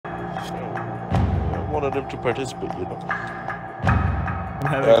wanted him to participate, you know. I'm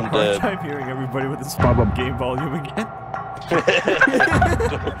having a hard time hearing everybody with this game volume again.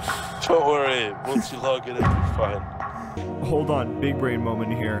 Don't worry, once you log in, it'll be fine. Hold on, big brain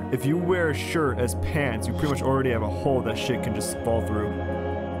moment here. If you wear a shirt as pants, you pretty much already have a hole that shit can just fall through.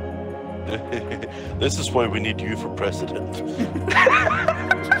 This is why we need you for president.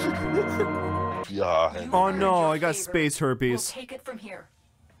 Yeah. Oh no, I got space herpes. We'll take it from here.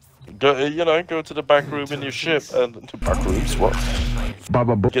 Go, you know, go to the back room in your ship and the back rooms. What?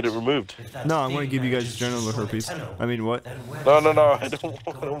 Get it removed. No, I'm gonna give you guys genital herpes. I mean, what? No, I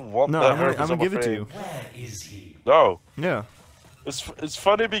don't want no, that. I'm gonna give it to you. Where is he? No. Yeah. It's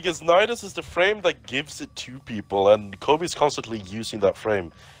funny because Nidus is the frame that gives it to people, and Kobe's constantly using that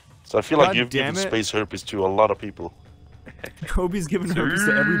frame. So I feel like you've given space herpes to a lot of people. Kobe's giving herpes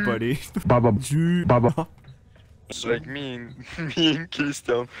to everybody. Like me and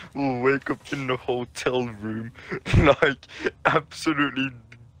Christian will wake up in the hotel room, like absolutely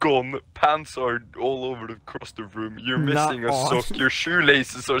gone. Pants are all over across the room. You're missing a sock. Your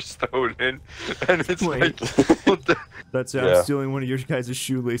shoelaces are stolen, and it's like, what the? That's it. I'm stealing one of your guys'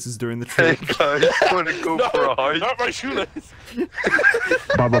 shoelaces during the trip. Hey guys, wanna go for a hike? Not my shoelace.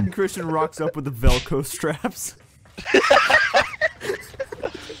 Christian rocks up with the Velcro straps.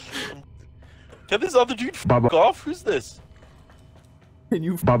 Can this other dude fuck off? Who's this? Can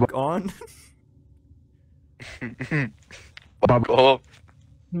you fuck on? Fuck off.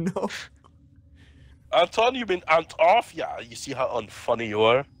 No. Anton, you mean ant off? Yeah, you see how unfunny you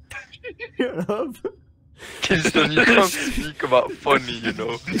are? Shut up. Christian, you can't speak about funny, you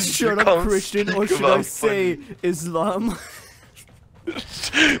know. Shut up, Christian, or should I say Islam?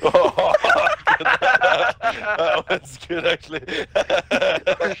 Oh, that was good actually.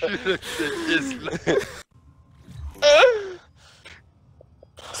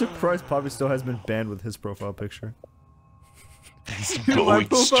 Surprised Poppy still has been banned with his profile picture. He's My going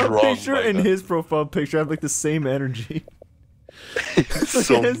profile strong. picture and his profile picture have like the same energy.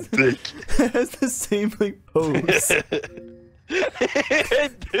 So thick. It has the same like pose.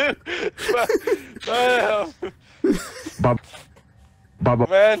 Dude,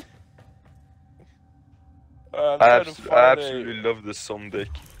 man. I absolutely love the Sundick.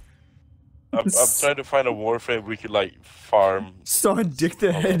 I'm trying to find a Warframe we could like farm. Saw Dick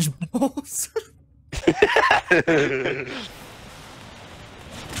the Hedge balls.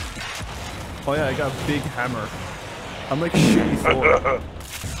 Oh yeah, I got a big hammer. I'm like shitty Thor.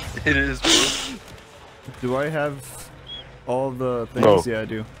 It is, bro. Do I have all the things? No. Yeah, I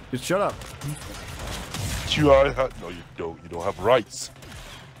do. Just shut up. No, you don't. You don't have rights.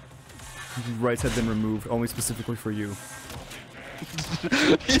 Rights have been removed, only specifically for you.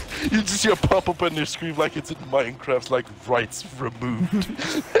 You just hear pop up on your screen like it's in Minecraft, like rights removed.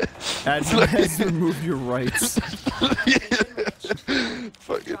 Admin has removed your rights.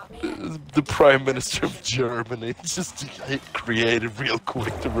 Fucking the Prime Minister of Germany just created real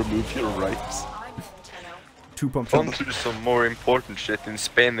quick to remove your rights. On to some more important shit. In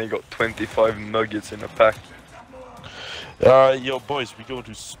Spain, they got 25 nuggets in a pack. Yo, boys, we going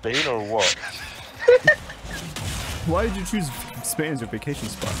to Spain or what? Why did you choose Spain as your vacation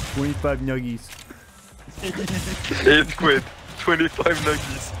spot? 25 nuggies. 8 quid. 25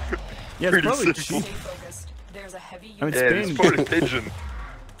 nuggies. Yeah, it's probably cheap. I mean, Spain. It's for the pigeon.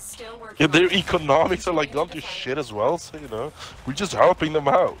 Yeah, their economics are like gone to shit as well, so you know, we're just helping them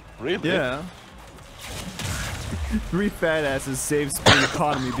out, really. Yeah. 3 fat asses saved Spain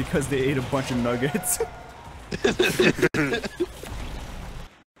economy because they ate a bunch of nuggets.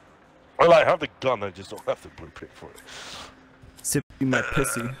 Well, I have the gun, I just don't have the blueprint for it. Sipping my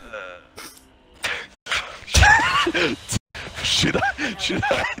pissy. Should I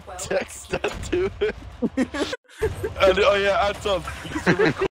text that to him? And, oh yeah, Anton, because you're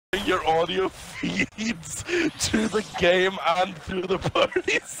recording your audio feeds to the game and through the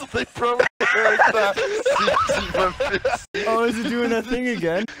party, so they probably heard that. Oh, is it doing that thing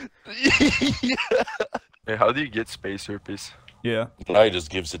again? Yeah. Hey, how do you get space herpes? Yeah. I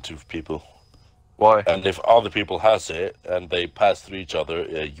just gives it to people. Why? And if other people has it and they pass through each other,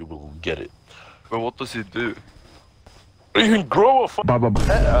 you will get it. But what does it do? You can grow a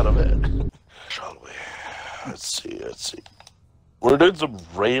head out of it. Shall we? Let's see. We're doing some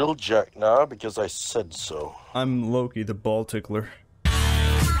railjack now because I said so. I'm Loki, the ball tickler.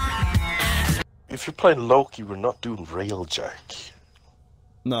 If you're playing Loki, we're not doing railjack.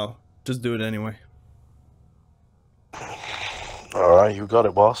 No, just do it anyway. Alright, you got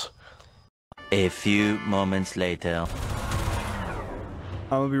it, boss. A few moments later. I'm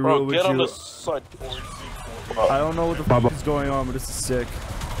gonna be real with get on you. the side. I don't know what the fuck is going on, but this is sick.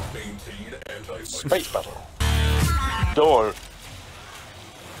 Space battle. Door.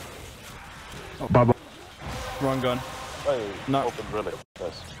 Oh. Wrong gun. Hey, Not- open really.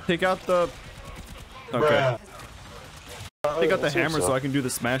 Nice. Take out the... Okay. Take out the I assume hammer so I can do the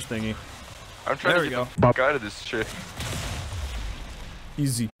smash thingy. I'm trying There to we get go. the fuck out of this shit.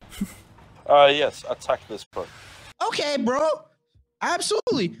 Easy. Yes, attack this part. Okay, bro.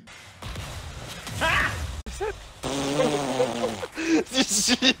 Absolutely.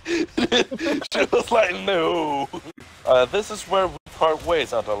 She was like, no. This is where we part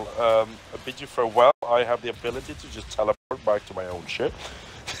ways, Anton. I bid you farewell. I have the ability to just teleport back to my own ship.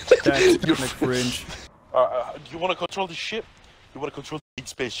 That's You're kind of cringe. Do you want to control the ship? You want to control the big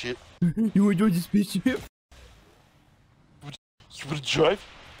spaceship? You enjoy the spaceship? You want to drive?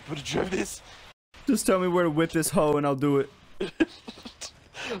 You want to drive this? Just tell me where to whip this hoe and I'll do it.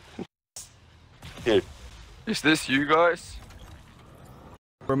 Here. Is this you guys?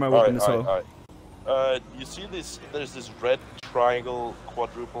 Where am I whipping this hoe? Alright. You see this? There's this red triangle,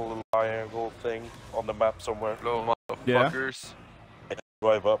 quadruple triangle thing on the map somewhere. Little motherfuckers.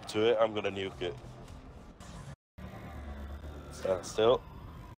 Drive up to it. I'm gonna nuke it. Stand still.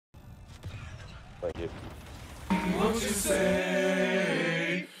 Thank you. What you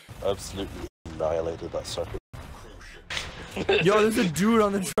say? Absolutely annihilated that sucker. Yo, there's a dude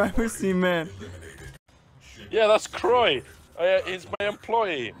on the driver's seat, man. Yeah, that's Croy. He's my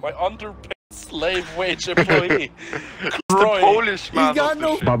employee, my underpaid slave wage employee. The Croy. Polish man. He got of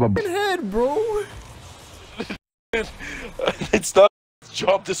no the f***ing head, bro. It's not his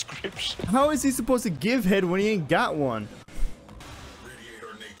job description. How is he supposed to give head when he ain't got one?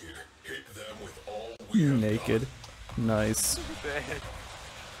 Naked. Nice. shit.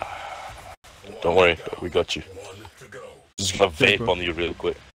 Don't worry, we got you. Just gonna vape on you real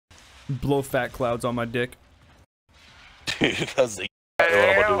quick. Blow fat clouds on my dick. Dude, that's exactly what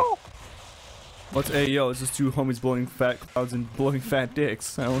I'm gonna do. What's Ayo? It's just two homies blowing fat clouds and blowing fat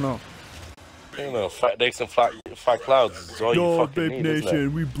dicks. I don't know. You know, fat dicks and fat clouds is all you Yo, fucking Vape need, isn't it?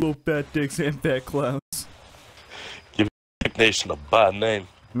 Nation, we blow fat dicks and fat clouds. Give Vape Nation a bad name.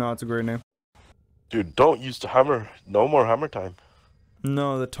 No, it's a great name. Dude, don't use the hammer. No more hammer time.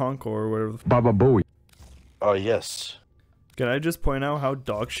 No, the Tonko or whatever. Baba Booey. Oh, yes. Can I just point out how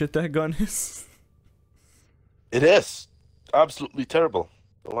dog shit that gun is? It is. Absolutely terrible.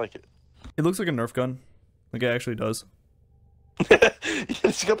 Don't like it. It looks like a Nerf gun. Like it actually does.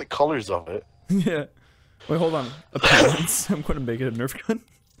 It's got the colors of it. Yeah. Wait, hold on. Appearance. I'm gonna make it a Nerf gun.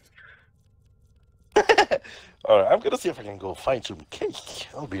 Alright, I'm gonna see if I can go find some cake.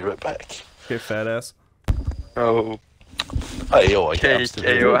 I'll be right back. Okay, fat ass. Oh, Ayo, I cake,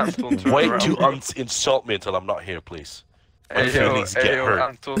 Ayo, Anton, turn Wait around. to insult me until I'm not here, please. My Ayo, feelings get hurt.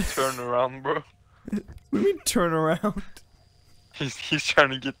 Anton, turn around, bro. What do you mean turn around? He's trying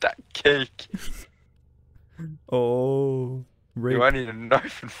to get that cake. Oh. Rape. Yo, I need a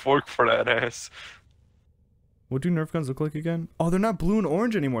knife and fork for that ass. What do Nerf guns look like again? Oh, they're not blue and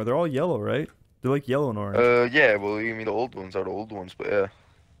orange anymore. They're all yellow, right? They're like yellow and orange. Yeah, well, you mean the old ones are the old ones, but yeah.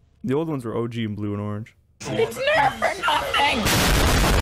 The old ones were OG and blue and orange. It's Nerf or nothing!